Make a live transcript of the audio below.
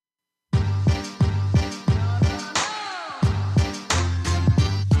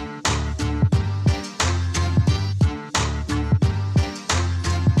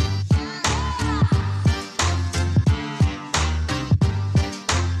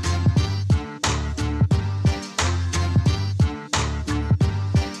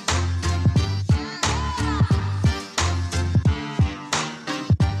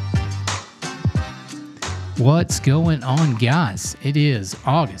What's going on, guys? It is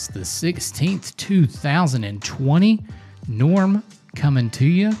August the 16th, 2020. Norm coming to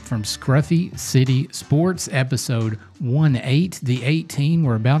you from Scruffy City Sports, episode 18, the 18.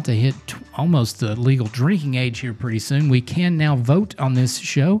 We're about to hit almost the legal drinking age here pretty soon. We can now vote on this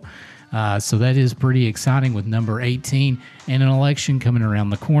show, so that is pretty exciting with number 18 and an election coming around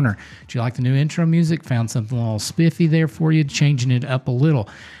the corner. Do you like the new intro music? Found something a little spiffy there for you, changing it up a little.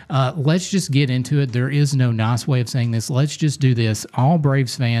 Let's just get into it. There is no nice way of saying this. Let's just do this. All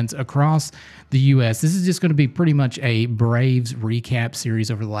Braves fans across the U.S. This is just going to be pretty much a Braves recap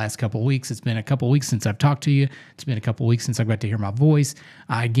series over the last couple of weeks. It's been a couple of weeks since I've talked to you. It's been a couple of weeks since I got to hear my voice.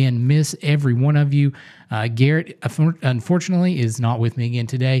 I, again, miss every one of you. Garrett, unfortunately, is not with me again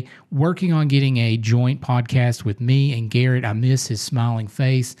today. Working on getting a joint podcast with me and Garrett. I miss his smiling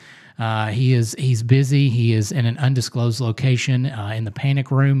face. He's busy. He is in an undisclosed location in the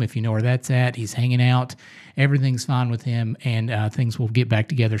panic room, if you know where that's at. He's hanging out. Everything's fine with him, and things will get back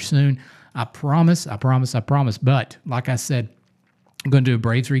together soon. I promise. But like I said, I'm going to do a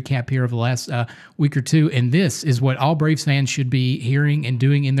Braves recap here of the last week or two, and this is what all Braves fans should be hearing and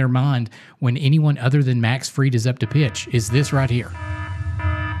doing in their mind when anyone other than Max Fried is up to pitch, is this right here.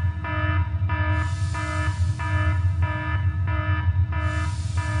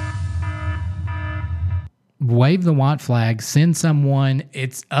 Wave the white flag, send someone.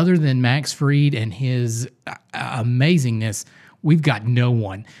 It's other than Max Fried and his amazingness. We've got no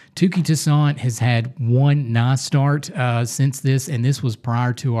one. Touki Toussaint has had one nice start since this, and this was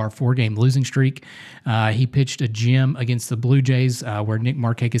prior to our 4-game losing streak. He pitched a gem against the Blue Jays where Nick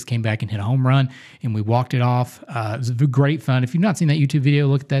Markakis came back and hit a home run, and we walked it off. It was great fun. If you've not seen that YouTube video,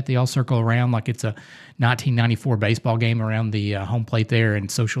 look at that. They all circle around like it's a 1994 baseball game around the home plate there and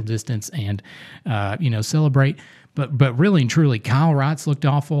social distance and, celebrate. But really and truly, Kyle Wrights looked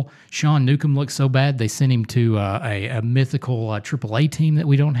awful. Sean Newcomb looked so bad, they sent him to a mythical AAA team that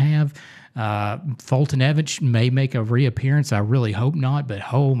we don't have. Fulton Evans may make a reappearance. I really hope not, but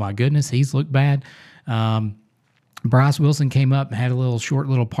oh my goodness, he's looked bad. Bryce Wilson came up and had a short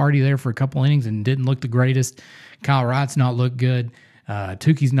little party there for a couple innings and didn't look the greatest. Kyle Wright's not looked good.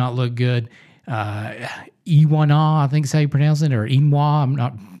 Tuki's not looked good. Iwana, I think is how you pronounce it, or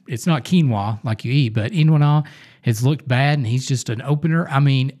Inwa. It's not quinoa like you eat, but Inwana has looked bad, and he's just an opener. I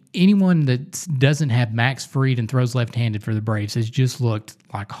mean, anyone that doesn't have Max Fried and throws left-handed for the Braves has just looked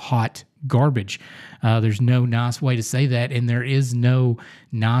like hot garbage. There's no nice way to say that, and there is no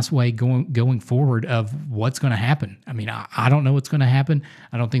nice way going forward of what's going to happen. I mean, I don't know what's going to happen.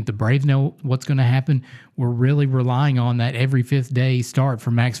 I don't think the Braves know what's going to happen. We're really relying on that every fifth day start for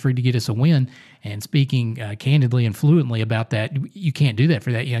Max Fried to get us a win. And speaking candidly and fluently about that, you can't do that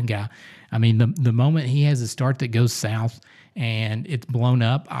for that young guy. I mean, the moment he has a start that goes south and it's blown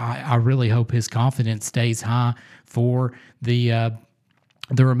up, I really hope his confidence stays high for the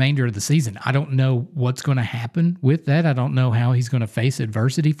remainder of the season. I don't know what's going to happen with that. I don't know how he's going to face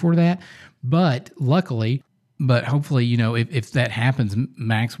adversity for that. But hopefully, if that happens,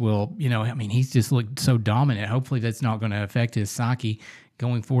 Max will, he's just looked so dominant. Hopefully that's not going to affect his psyche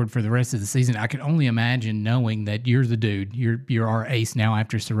going forward for the rest of the season. I can only imagine knowing that you're the dude, you're our ace now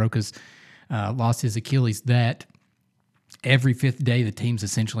after Soroka's lost his Achilles, that every fifth day the team's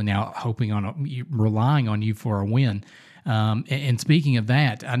essentially now relying on you for a win. And speaking of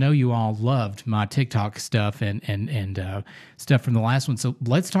that, I know you all loved my TikTok stuff and stuff from the last one. So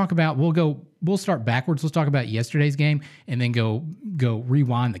let's talk about, we'll start backwards. Let's talk about yesterday's game and then go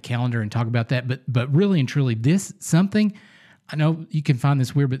rewind the calendar and talk about that. But really and truly, I know you can find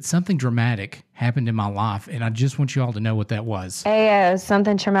this weird, but something dramatic happened in my life, and I just want you all to know what that was. Ayo,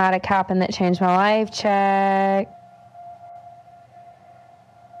 something traumatic happened that changed my life. Check.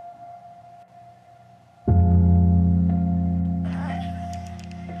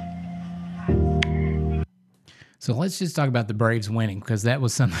 So let's just talk about the Braves winning, because that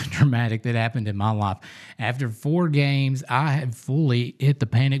was something dramatic that happened in my life. After 4 games, I had fully hit the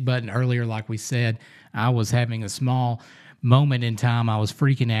panic button earlier. Like we said, I was having a small moment in time. I was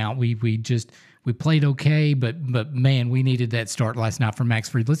freaking out. We played okay, but man, we needed that start last night from Max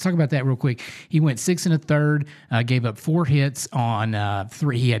Fried. Let's talk about that real quick. He went 6 1/3, gave up 4 hits on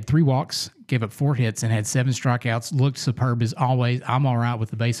 3. He had 3 walks, gave up 4 hits, and had 7 strikeouts. Looked superb as always. I'm all right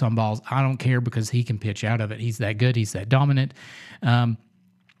with the base on balls. I don't care because he can pitch out of it. He's that good. He's that dominant. I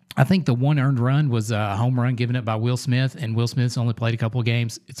think the one earned run was a home run given up by Will Smith, and Will Smith's only played a couple of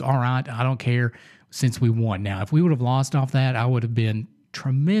games. It's all right. I don't care since we won. Now, if we would have lost off that, I would have been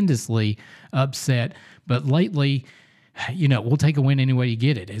tremendously upset. But lately, we'll take a win any way you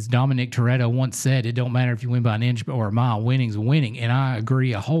get it. As Dominic Toretto once said, it don't matter if you win by an inch or a mile, winning's winning. And I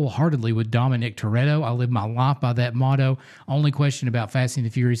agree wholeheartedly with Dominic Toretto. I live my life by that motto. Only question about Fast and the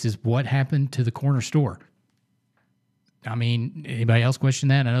Furious is what happened to the corner store. I mean, anybody else question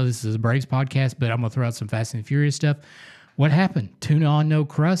that? I know this is a Braves podcast, but I'm going to throw out some Fast and the Furious stuff. What happened? Tuna on no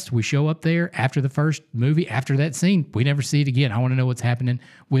crust. We show up there after the first movie, after that scene. We never see it again. I want to know what's happening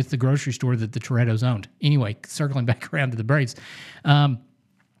with the grocery store that the Torettos owned. Anyway, circling back around to the Braves. I'm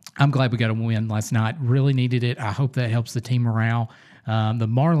glad we got a win last night. Really needed it. I hope that helps the team morale. The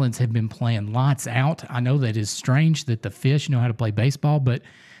Marlins have been playing lights out. I know that is strange that the Fish know how to play baseball, but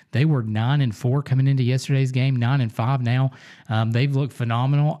they were 9-4 coming into yesterday's game, 9-5 now. They've looked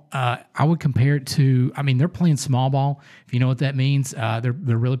phenomenal. I would compare it to, they're playing small ball, if you know what that means. They're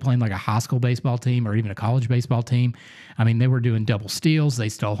really playing like a high school baseball team or even a college baseball team. They were doing double steals. They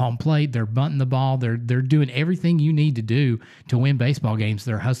stole home plate. They're bunting the ball. They're doing everything you need to do to win baseball games.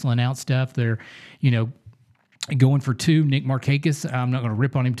 They're hustling out stuff. They're, going for two. Nick Markakis, I'm not going to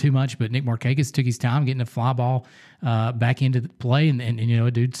rip on him too much, but Nick Markakis took his time getting a fly ball back into the play, and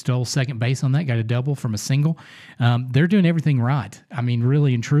a dude stole second base on that, got a double from a single. They're doing everything right.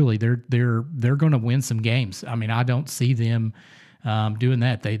 Really and truly, they're going to win some games. I don't see them doing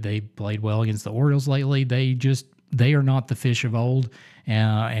that. They played well against the Orioles lately. They are not the Fish of old,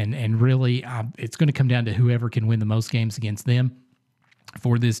 and really, it's going to come down to whoever can win the most games against them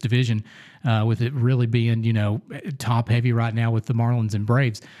for this division, with it really being, top heavy right now with the Marlins and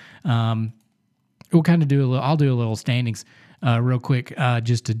Braves. We'll kind of I'll do a little standings real quick,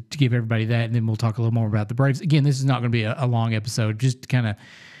 just to give everybody that, and then we'll talk a little more about the Braves. Again, this is not going to be a long episode, just kind of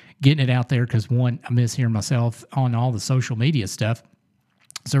getting it out there because, one, I miss hearing myself on all the social media stuff.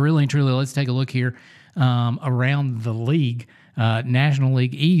 So really and truly, let's take a look here around the league. National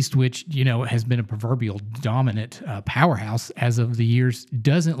League East, which, has been a proverbial dominant powerhouse as of the years,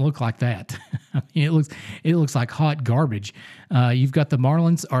 doesn't look like that. It looks like hot garbage. You've got the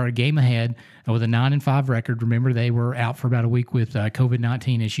Marlins are a game ahead with a 9-5 record. Remember, they were out for about a week with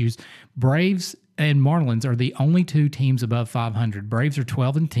COVID-19 issues. Braves and Marlins are the only two teams above 500. Braves are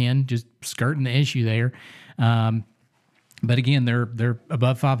 12-10, just skirting the issue there. But again, they're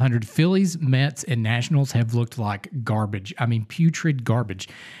above 500. Phillies, Mets, and Nationals have looked like garbage. Putrid garbage.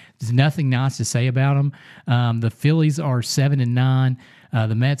 There's nothing nice to say about them. The Phillies are 7-9.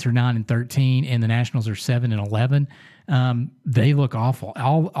 The Mets are 9-13, and the Nationals are 7-11. They look awful.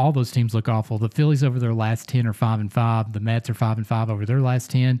 All those teams look awful. The Phillies over their last 10 are 5-5. The Mets are 5-5 over their last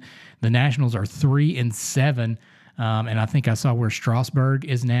 10. The Nationals are 3-7. And I think I saw where Strasburg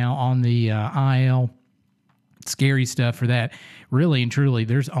is now on the IL. Scary stuff for that. Really and truly,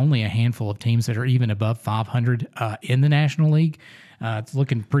 there's only a handful of teams that are even above 500 in the National League. It's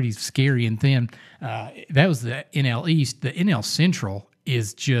looking pretty scary and thin. That was the NL East. The NL Central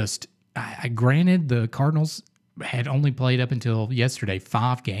is just, granted, the Cardinals had only played up until yesterday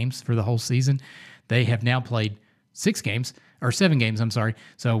 5 games for the whole season. They have now played 7 games, I'm sorry.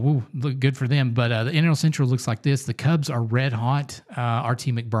 So, look good for them. But the NL Central looks like this. The Cubs are red hot. RT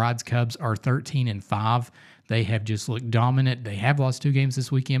McBride's Cubs are 13-5. They have just looked dominant. They have lost 2 games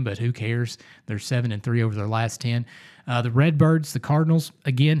this weekend, but who cares? They're 7-3 over their last 10. The Redbirds, the Cardinals,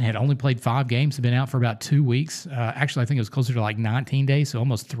 again, had only played 5 games, have been out for about 2 weeks. Actually, I think it was closer to like 19 days, so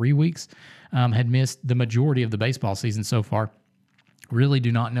almost 3 weeks. Had missed the majority of the baseball season so far. Really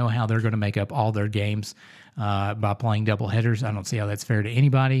do not know how they're going to make up all their games by playing doubleheaders. I don't see how that's fair to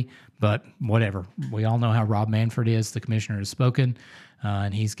anybody, but whatever. We all know how Rob Manfred is. The commissioner has spoken,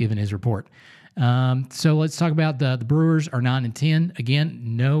 and he's given his report. So let's talk about the Brewers are 9-10.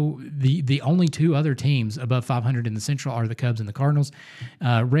 Again, the only 2 other teams above 500 in the Central are the Cubs and the Cardinals.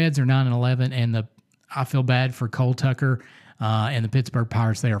 Reds are 9-11, and I feel bad for Cole Tucker and the Pittsburgh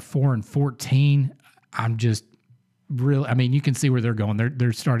Pirates. They are 4-14. I'm just really, you can see where they're going.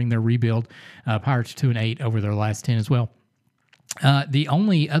 They're starting their rebuild. Pirates 2-8 over their last 10 as well. The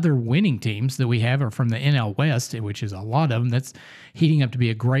only other winning teams that we have are from the NL West, which is a lot of them. That's heating up to be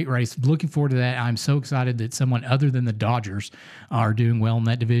a great race. Looking forward to that. I'm so excited that someone other than the Dodgers are doing well in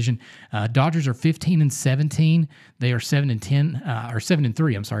that division. Dodgers are 15-17. They are 7-10 or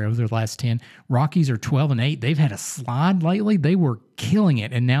 7-3. I'm sorry, over their last 10. Rockies are 12-8. They've had a slide lately. They were killing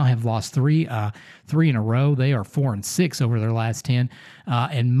it and now have lost 3 in a row. They are 4-6 over their last 10.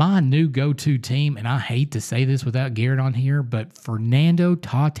 And my new go-to team, and I hate to say this without Garrett on here, but Fernando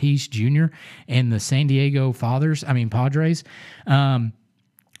Tatis Jr. and the San Diego Padres,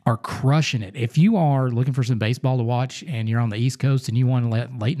 are crushing it. If you are looking for some baseball to watch and you're on the East Coast and you want a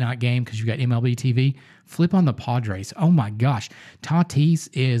late night game because you got MLB TV, flip on the Padres. Oh my gosh. Tatis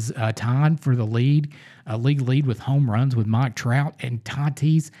is tied for the league lead with home runs with Mike Trout, and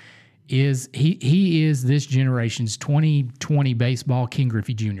Tatis is he is this generation's 2020 baseball King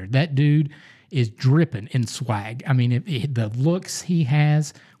Griffey Jr. That dude is dripping in swag. I mean, the looks he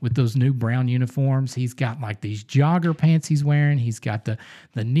has with those new brown uniforms, he's got like these jogger pants he's wearing. He's got the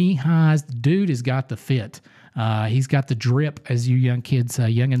knee highs. The dude has got the fit. He's got the drip, as you young kids,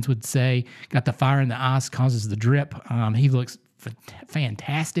 youngins would say. Got the fire in the eyes, causes the drip. He looks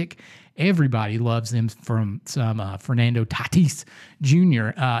fantastic. Everybody loves him from some Fernando Tatis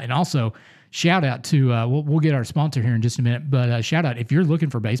Jr. And also, shout out to, we'll get our sponsor here in just a minute, but shout out, if you're looking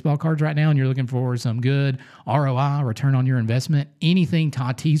for baseball cards right now and you're looking for some good ROI, return on your investment, anything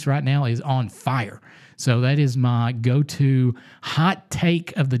Tatis right now is on fire. So that is my go-to hot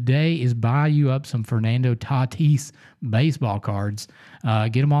take of the day, is buy you up some Fernando Tatis baseball cards.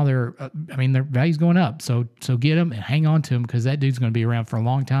 Get them all their value's going up. So get them and hang on to them, because that dude's going to be around for a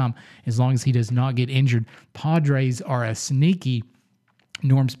long time as long as he does not get injured. Padres are a sneaky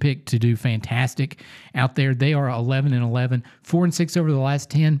Norm's pick to do fantastic out there. They are 11-11, 4-6 over the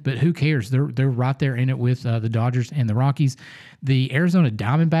last 10, but who cares? They're right there in it with the Dodgers and the Rockies. The Arizona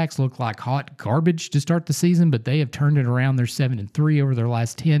Diamondbacks look like hot garbage to start the season, but they have turned it around. They're 7-3 over their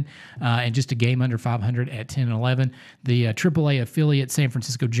last 10, and just a game under 500 at 10-11. The AAA affiliate San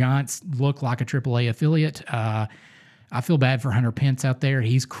Francisco Giants look like a AAA affiliate. I feel bad for Hunter Pence out there.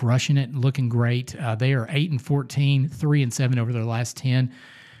 He's crushing it, looking great. They are 8-14, 3-7 over their last 10.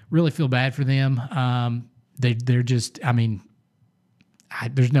 Really feel bad for them. They're just,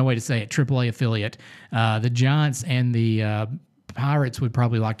 there's no way to say it. AAA affiliate. The Giants and the Pirates would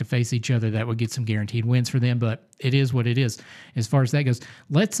probably like to face each other. That would get some guaranteed wins for them, but it is what it is as far as that goes.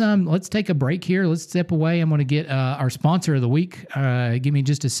 Let's take a break here. Let's step away. I'm going to get our sponsor of the week. Give me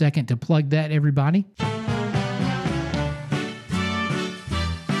just a second to plug that, everybody.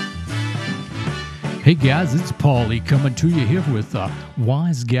 Hey guys, it's Paulie coming to you here with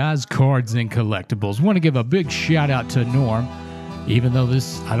Wise Guys Cards and Collectibles. Want to give a big shout out to Norm, even though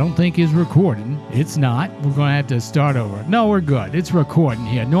this I don't think is recording. It's not. We're going to have to start over. No, we're good. It's recording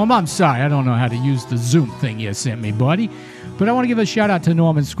here. Norm, I'm sorry. I don't know how to use the Zoom thing you sent me, buddy. But I want to give a shout out to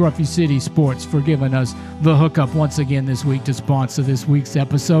Norm and Scruffy City Sports for giving us the hookup once again this week to sponsor this week's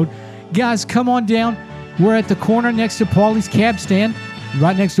episode. Guys, come on down. We're at the corner next to Paulie's Cab Stand.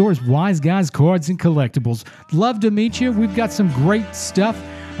 Right next door is Wise Guys Cards and Collectibles. Love to meet you. We've got some great stuff.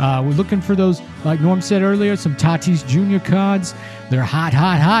 We're looking for those, like Norm said earlier, some Tatis Jr. cards. They're hot,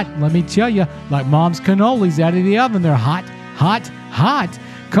 hot, hot. Let me tell you, like mom's cannolis out of the oven. They're hot, hot, hot.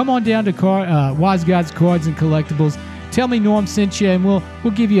 Come on down to Wise Guys Cards and Collectibles. Tell me Norm sent you, and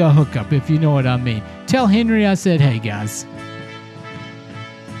we'll give you a hookup, if you know what I mean. Tell Henry I said, hey, guys.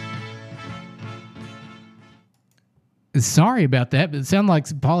 Sorry about that, but it sounded like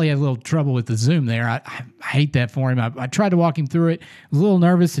Paulie had a little trouble with the Zoom there. I hate that for him. I tried to walk him through it. I was a little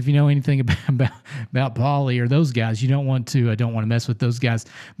nervous. If you know anything about Paulie or those guys, you don't want to mess with those guys.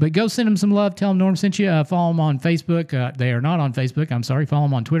 But go send them some love. Tell them Norm sent you. Follow them on Facebook. They are not on Facebook. I'm sorry. Follow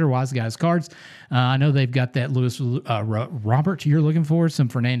them on Twitter, Wise Guys Cards. I know they've got that Lewis Robert you're looking for, some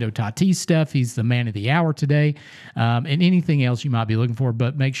Fernando Tatis stuff. He's the man of the hour today, and anything else you might be looking for.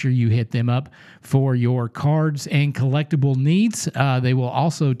 But make sure you hit them up for your cards and collectible needs. They will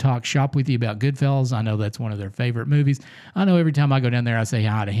also talk shop with you about Goodfellas. I know that's one of their favorite movies. I know every time I go down there, I say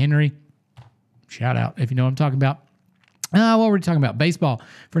hi to Henry. Shout out if you know what I'm talking about. What were we talking about? Baseball.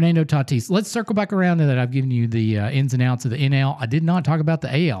 Fernando Tatis. Let's circle back around to that. I've given you the ins and outs of the NL. I did not talk about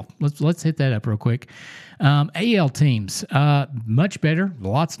the AL. Let's hit that up real quick. AL teams, much better.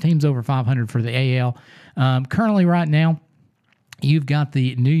 Lots of teams over 500 for the AL. Currently, right now, you've got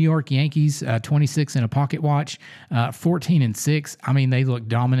the New York Yankees, 26 in a pocket watch, 14-6. I mean, they look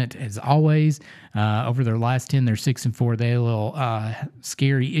dominant as always. Over their last 10, they're 6-4. They had a little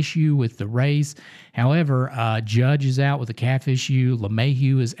scary issue with the Rays. However, Judge is out with a calf issue.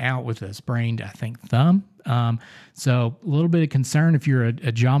 LeMahieu is out with a sprained, I think, thumb. So a little bit of concern if you're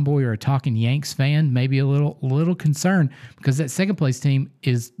a John Boy or a Talking Yanks fan, maybe a little concern, because that second place team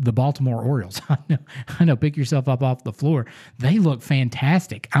is the Baltimore Orioles. I know. Pick yourself up off the floor. They look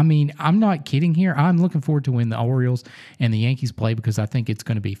fantastic. I mean, I'm not kidding here. I'm looking forward to when the Orioles and the Yankees play, because I think it's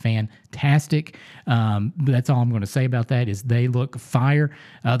going to be fantastic. That's all I'm going to say about that is they look fire.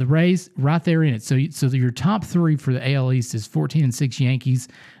 The Rays right there in it. So your top three for the AL East is 14-6 Yankees,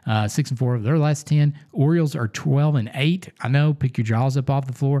 6-4 of their last 10. Orioles are 12-8. I know, pick your jaws up off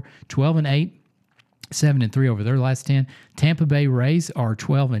the floor. 12-8. 7-3 over their last 10. Tampa Bay Rays are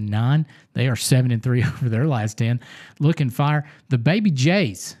 12-9. They are 7-3 over their last 10. Looking fire. The Baby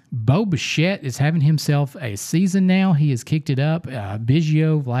Jays. Bo Bichette is having himself a season now. He has kicked it up.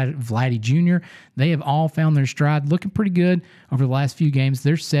 Biggio, Vladdy Jr., they have all found their stride. Looking pretty good over the last few games.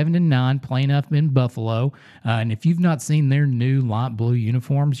 They're 7-9, playing up in Buffalo. And if you've not seen their new light blue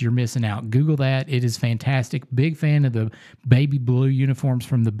uniforms, you're missing out. Google that. It is fantastic. Big fan of the baby blue uniforms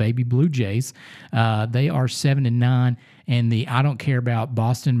from the Baby Blue Jays. They are 7-9. And the I don't care about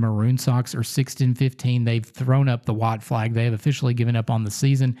Boston Maroon Sox are 6-15. They've thrown up the white flag. They have officially given up on the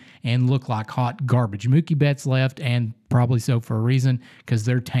season and look like hot garbage. Mookie Betts left, and probably so for a reason, because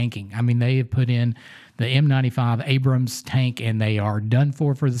they're tanking. I mean, they have put in the M95 Abrams tank, and they are done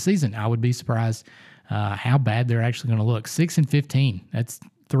for the season. I would be surprised how bad they're actually going to look. 6-15. That's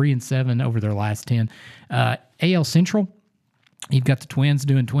 3-7 over their last 10. AL Central. You've got the Twins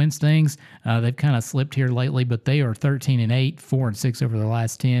doing Twins things. They've kind of slipped here lately, but they are 13-8, 4-6 over their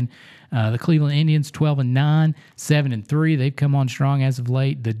last 10. The Cleveland Indians 12-9, 7-3. They've come on strong as of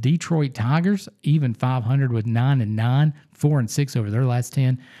late. The Detroit Tigers even 500 with 9-9, 4-6 over their last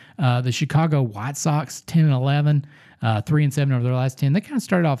 10. The Chicago White Sox 10-11. 3-7 over their last 10. They kind of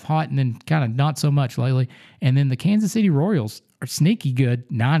started off hot and then kind of not so much lately. And then the Kansas City Royals are sneaky good,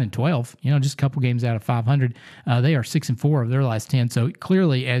 9-12. Just a couple games out of 500. They are 6-4 over their last 10. So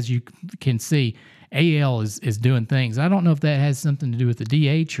clearly, as you can see, AL is doing things. I don't know if that has something to do with the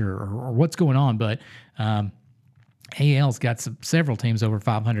DH or what's going on, but AL's got several teams over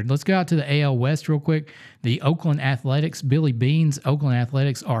 500. Let's go out to the AL West real quick. The Oakland Athletics, Billy Beans, Oakland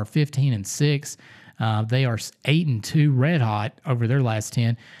Athletics are 15-6. They are 8-2, red hot over their last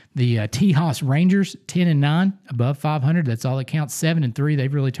 10. The Tejas Rangers 10-9, above 500. That's all that counts. 7-3.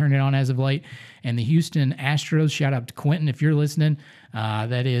 They've really turned it on as of late. And the Houston Astros, shout out to Quentin if you're listening.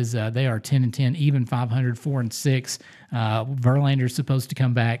 That is, they are 10-10, even 500, 4-6. Verlander's supposed to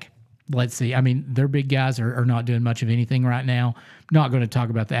come back. Let's see. I mean, their big guys are not doing much of anything right now. Not going to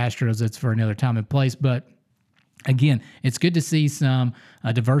talk about the Astros. That's for another time and place, but again, it's good to see some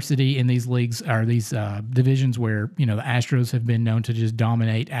diversity in these leagues or these divisions where, the Astros have been known to just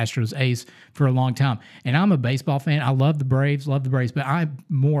dominate Astros ace for a long time. And I'm a baseball fan. I love the Braves, but I'm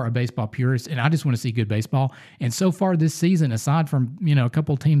more a baseball purist, and I just want to see good baseball. And so far this season, aside from, a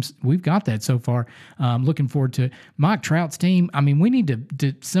couple teams, we've got that so far. Looking forward to Mike Trout's team. I mean, we need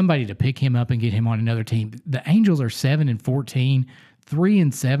to somebody to pick him up and get him on another team. The Angels are 7-14.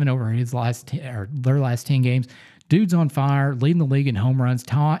 3-7 over their last 10 games. Dude's on fire, leading the league in home runs,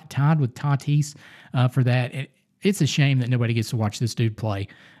 tied with Tatis for that. It's a shame that nobody gets to watch this dude play.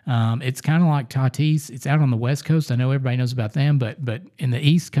 It's kind of like Tatis. It's out on the West Coast. I know everybody knows about them, but in the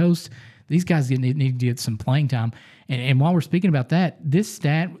East Coast, these guys need to get some playing time. And while we're speaking about that, this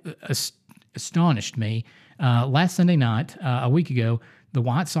stat astonished me. Last Sunday night, a week ago, the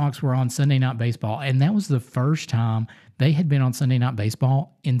White Sox were on Sunday Night Baseball, and that was the first time they had been on Sunday Night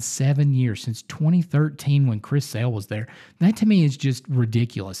Baseball in 7 years, since 2013 when Chris Sale was there. That to me is just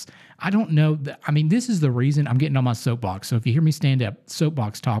ridiculous. I don't know. I mean, this is the reason I'm getting on my soapbox. So if you hear me stand up,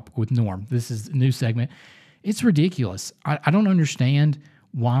 soapbox talk with Norm, this is a new segment. It's ridiculous. I don't understand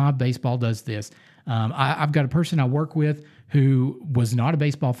why baseball does this. I've got a person I work with who was not a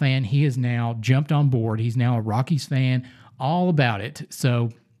baseball fan. He has now jumped on board. He's now a Rockies fan, all about it. So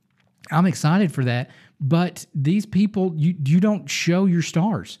I'm excited for that. But these people, you don't show your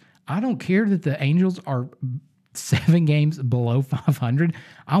stars. I don't care that the Angels are 7 games below 500.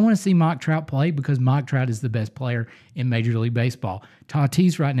 I want to see Mike Trout play because Mike Trout is the best player in Major League Baseball.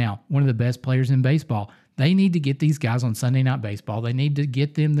 Tatis right now, one of the best players in baseball. They need to get these guys on Sunday Night Baseball. They need to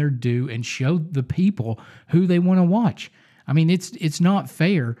get them their due and show the people who they want to watch. I mean, it's not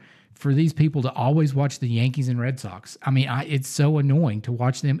fair for these people to always watch the Yankees and Red Sox. I mean, it's so annoying to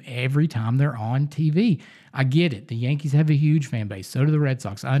watch them every time they're on TV. I get it. The Yankees have a huge fan base. So do the Red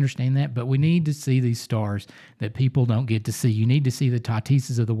Sox. I understand that. But we need to see these stars that people don't get to see. You need to see the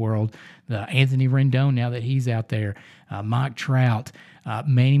Tatises of the world, the Anthony Rendon now that he's out there, Mike Trout,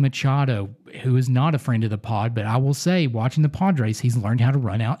 Manny Machado, who is not a friend of the pod, but I will say, watching the Padres, he's learned how to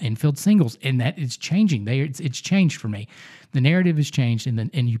run out infield singles, and that is changing. It's changed for me. The narrative has changed,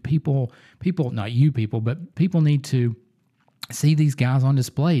 and you people, not you people, but people need to see these guys on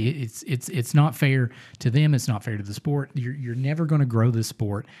display. It's not fair to them. It's not fair to the sport. You're never going to grow this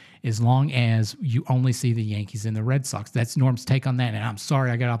sport as long as you only see the Yankees and the Red Sox. That's Norm's take on that. And I'm sorry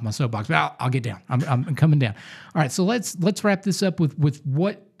I got off my soapbox, but I'll get down. I'm coming down. All right, so let's wrap this up with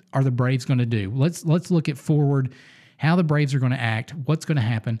what are the Braves going to do. Let's look at forward, how the Braves are going to act, what's going to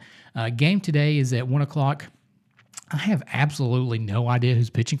happen. Game today is at 1:00. I have absolutely no idea who's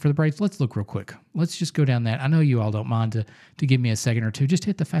pitching for the Braves. Let's look real quick. Let's just go down that. I know you all don't mind to give me a second or two. Just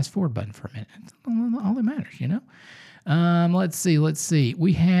hit the fast forward button for a minute. It's all that matters, you know? Let's see.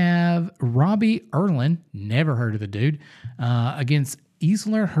 We have Robbie Erlin, never heard of the dude, against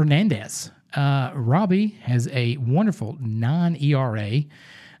Isler Hernandez. Robbie has a wonderful 9 ERA.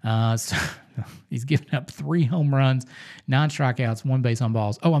 So he's given up 3 home runs, 9 strikeouts, 1 base on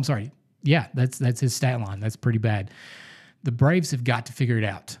balls. Oh, I'm sorry. Yeah, that's his stat line. That's pretty bad. The Braves have got to figure it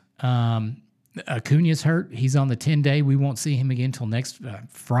out. Acuna's hurt. He's on the 10-day. We won't see him again until next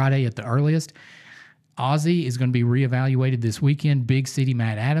Friday at the earliest. Ozzie is going to be reevaluated this weekend. Big City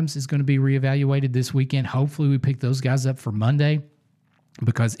Matt Adams is going to be reevaluated this weekend. Hopefully we pick those guys up for Monday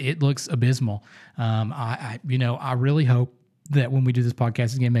because it looks abysmal. I really hope that when we do this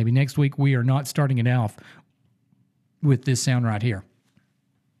podcast again, maybe next week, we are not starting it off with this sound right here.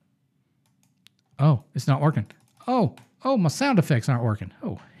 Oh, it's not working. Oh, my sound effects aren't working.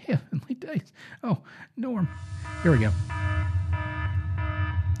 Oh, heavenly days. Oh, Norm. Here we go.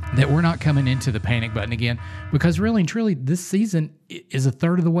 That we're not coming into the panic button again because really and truly, this season is a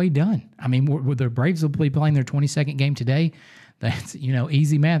third of the way done. I mean, the Braves will be playing their 22nd game today. That's,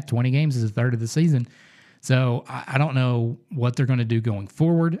 easy math. 20 games is a third of the season. So I don't know what they're going to do going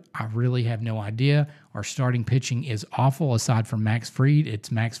forward. I really have no idea. Our starting pitching is awful aside from Max Fried.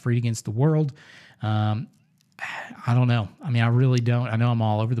 It's Max Fried against the world. I don't know. I mean, I really don't. I know I'm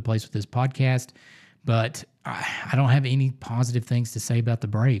all over the place with this podcast, but I don't have any positive things to say about the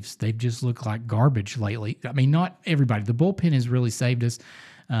Braves. They've just looked like garbage lately. I mean, not everybody. The bullpen has really saved us,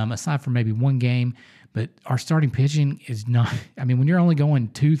 aside from maybe one game, but our starting pitching is not. I mean, when you're only going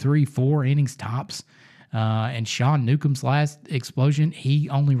 2, 3, 4 innings tops, and Sean Newcomb's last explosion, he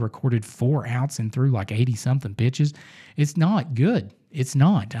only recorded 4 outs and threw like 80-something pitches. It's not good. It's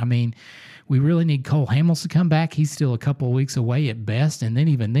not. I mean, we really need Cole Hamels to come back. He's still a couple of weeks away at best. And then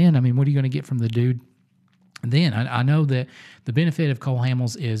even then, I mean, what are you going to get from the dude then? I know that the benefit of Cole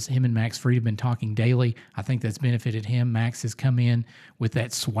Hamels is him and Max Fried have been talking daily. I think that's benefited him. Max has come in with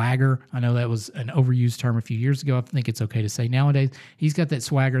that swagger. I know that was an overused term a few years ago. I think it's okay to say nowadays. He's got that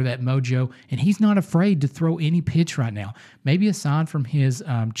swagger, that mojo, and he's not afraid to throw any pitch right now. Maybe aside from his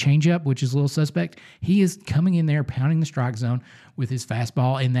changeup, which is a little suspect, he is coming in there, pounding the strike zone with his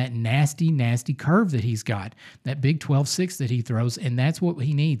fastball and that nasty, nasty curve that he's got, that big 12-6 that he throws, and that's what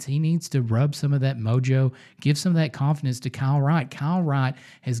he needs. He needs to rub some of that mojo, give some of that confidence to Kyle Wright. Kyle Wright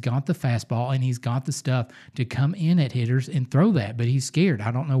has got the fastball, and he's got the stuff to come in at hitters and throw that, but he's scared.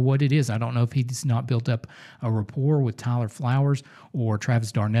 I don't know what it is. I don't know if he's not built up a rapport with Tyler Flowers or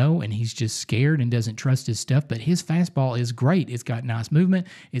Travis d'Arnaud, and he's just scared and doesn't trust his stuff, but his fastball is great. It's got nice movement.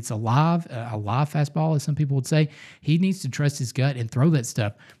 It's a live fastball, as some people would say. He needs to trust his gut and throw that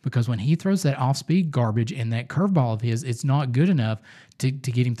stuff, because when he throws that off-speed garbage and that curveball of his, it's not good enough to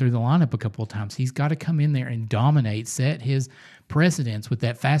get him through the lineup a couple of times. He's got to come in there and dominate, set his precedence with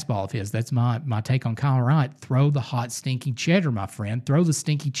that fastball of his. That's my take on Kyle Wright. Throw the hot, stinky cheddar, my friend. Throw the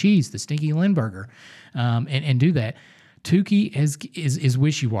stinky cheese, the stinky Lindbergher, and do that. Tukey is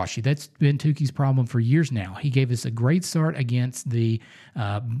wishy-washy. That's been Tukey's problem for years now. He gave us a great start against the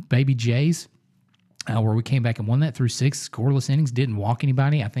Baby Jays, where we came back and won that through 6 scoreless innings, didn't walk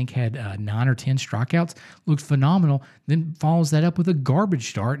anybody. I think had 9 or 10 strikeouts, looked phenomenal, then follows that up with a garbage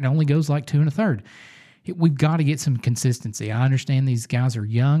start and only goes like 2 1/3. We've got to get some consistency. I understand these guys are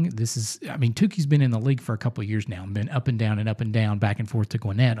young. Tukey's been in the league for a couple of years now and been up and down, back and forth to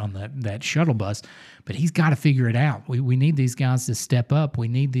Gwinnett on that shuttle bus, but he's got to figure it out. We need these guys to step up. We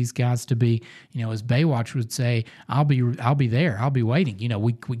need these guys to be, as Baywatch would say, I'll be there. I'll be waiting.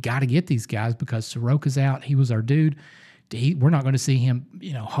 We got to get these guys because Soroka's out. He was our dude. We're not going to see him.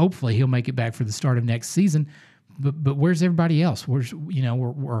 Hopefully he'll make it back for the start of next season. But where's everybody else?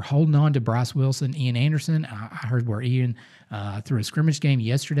 We're holding on to Bryce Wilson, Ian Anderson. I heard where Ian threw a scrimmage game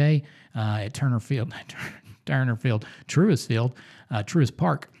yesterday at Truist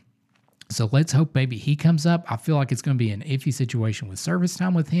Park. So let's hope maybe he comes up. I feel like it's going to be an iffy situation with service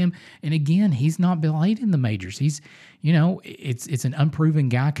time with him. And again, he's not been late in the majors. He's, it's an unproven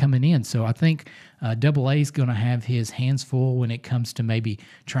guy coming in. So I think Double A is going to have his hands full when it comes to maybe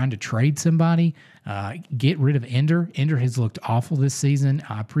trying to trade somebody, get rid of Ender. Ender has looked awful this season.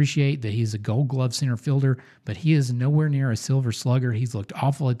 I appreciate that he's a Gold Glove center fielder, but he is nowhere near a Silver Slugger. He's looked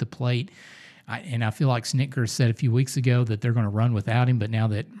awful at the plate. And I feel like Snitker said a few weeks ago that they're going to run without him. But now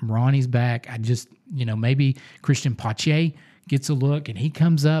that Ronnie's back, I just, maybe Christian Pache gets a look and he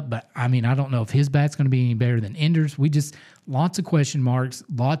comes up. But, I don't know if his bat's going to be any better than Ender's. Lots of question marks,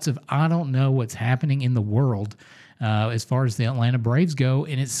 lots of I don't know what's happening in the world as far as the Atlanta Braves go,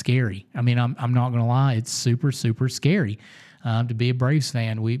 and it's scary. I mean, I'm not going to lie, it's super, super scary to be a Braves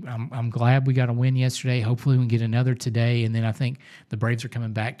fan. I'm glad we got a win yesterday. Hopefully we can get another today, and then I think the Braves are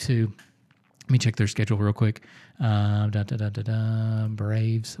coming back to. Let me check their schedule real quick.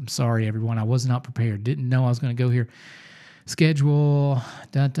 Braves. I'm sorry, everyone. I was not prepared. Didn't know I was going to go here. Schedule.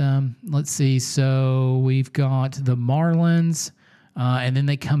 Let's see. So we've got the Marlins, and then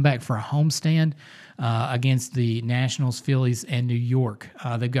they come back for a homestand against the Nationals, Phillies, and New York.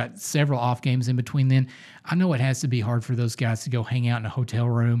 They've got several off games in between then. I know it has to be hard for those guys to go hang out in a hotel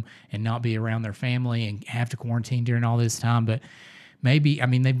room and not be around their family and have to quarantine during all this time, but maybe, I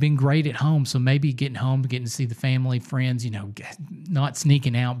mean, they've been great at home, so maybe getting home, getting to see the family, friends, not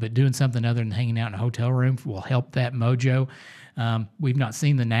sneaking out, but doing something other than hanging out in a hotel room will help that mojo. We've not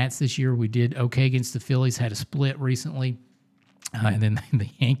seen the Nats this year. We did okay against the Phillies, had a split recently, and then the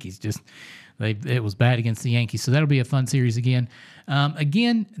Yankees it was bad against the Yankees, so that'll be a fun series again.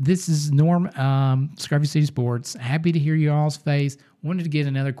 Again, this is Norm, Scruffy City Sports. Happy to hear you all's face. Wanted to get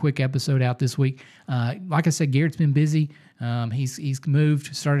another quick episode out this week. Like I said, Garrett's been busy. He's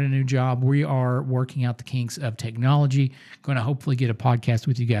moved, started a new job. We are working out the kinks of technology. Going to hopefully get a podcast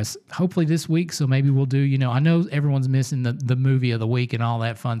with you guys hopefully this week. So maybe we'll do, I know everyone's missing the movie of the week and all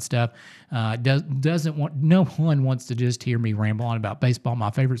that fun stuff. No one wants to just hear me ramble on about baseball,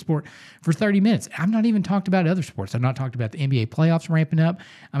 my favorite sport, for 30 minutes. I've not even talked about other sports. I've not talked about the NBA playoffs ramping up.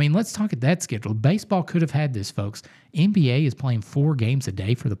 I mean, let's talk at that schedule. Baseball could have had this, folks. NBA is playing 4 games a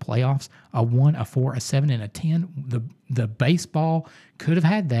day for the playoffs, a 1, a 4, a 7, and a 10. The baseball could have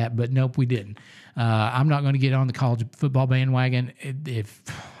had that, but nope, we didn't. I'm not going to get on the college football bandwagon. If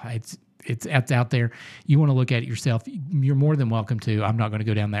it's out there, you want to look at it yourself, you're more than welcome to. I'm not going to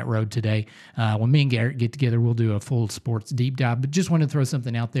go down that road today. When me and Garrett get together, we'll do a full sports deep dive, but just want to throw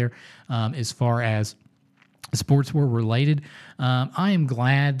something out there as far as sports were related. I am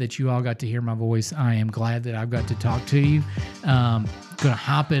glad that you all got to hear my voice. I am glad that I've got to talk to you. Gonna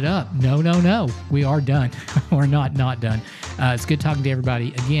hop it up. No. We are done. We're not done. It's good talking to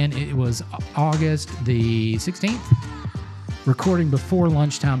everybody. Again, it was August the 16th. Recording before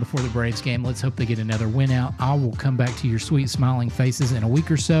lunchtime, before the Braves game. Let's hope they get another win out. I will come back to your sweet smiling faces in a week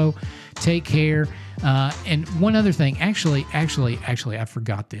or so. Take care. And one other thing. Actually, I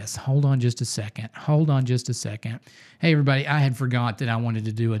forgot this. Hold on just a second. Hey, everybody, I had forgot that I wanted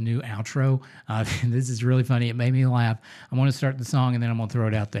to do a new outro. This is really funny. It made me laugh. I want to start the song, and then I'm going to throw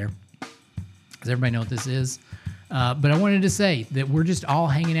it out there. Does everybody know what this is? But I wanted to say that we're just all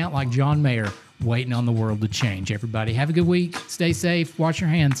hanging out like John Mayer, waiting on the world to change. Everybody, have a good week. Stay safe. Wash your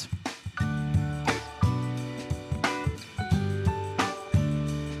hands.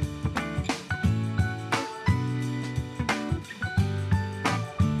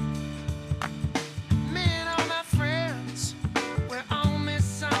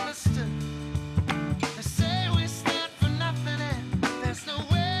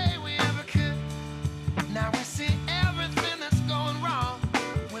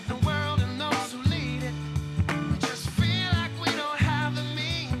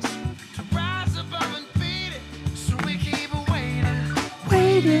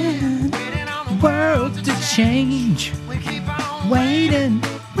 Waiting on the world to change.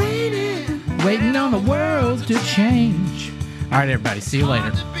 Waiting on the world to change. All right, everybody. See you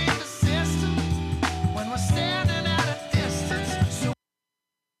later.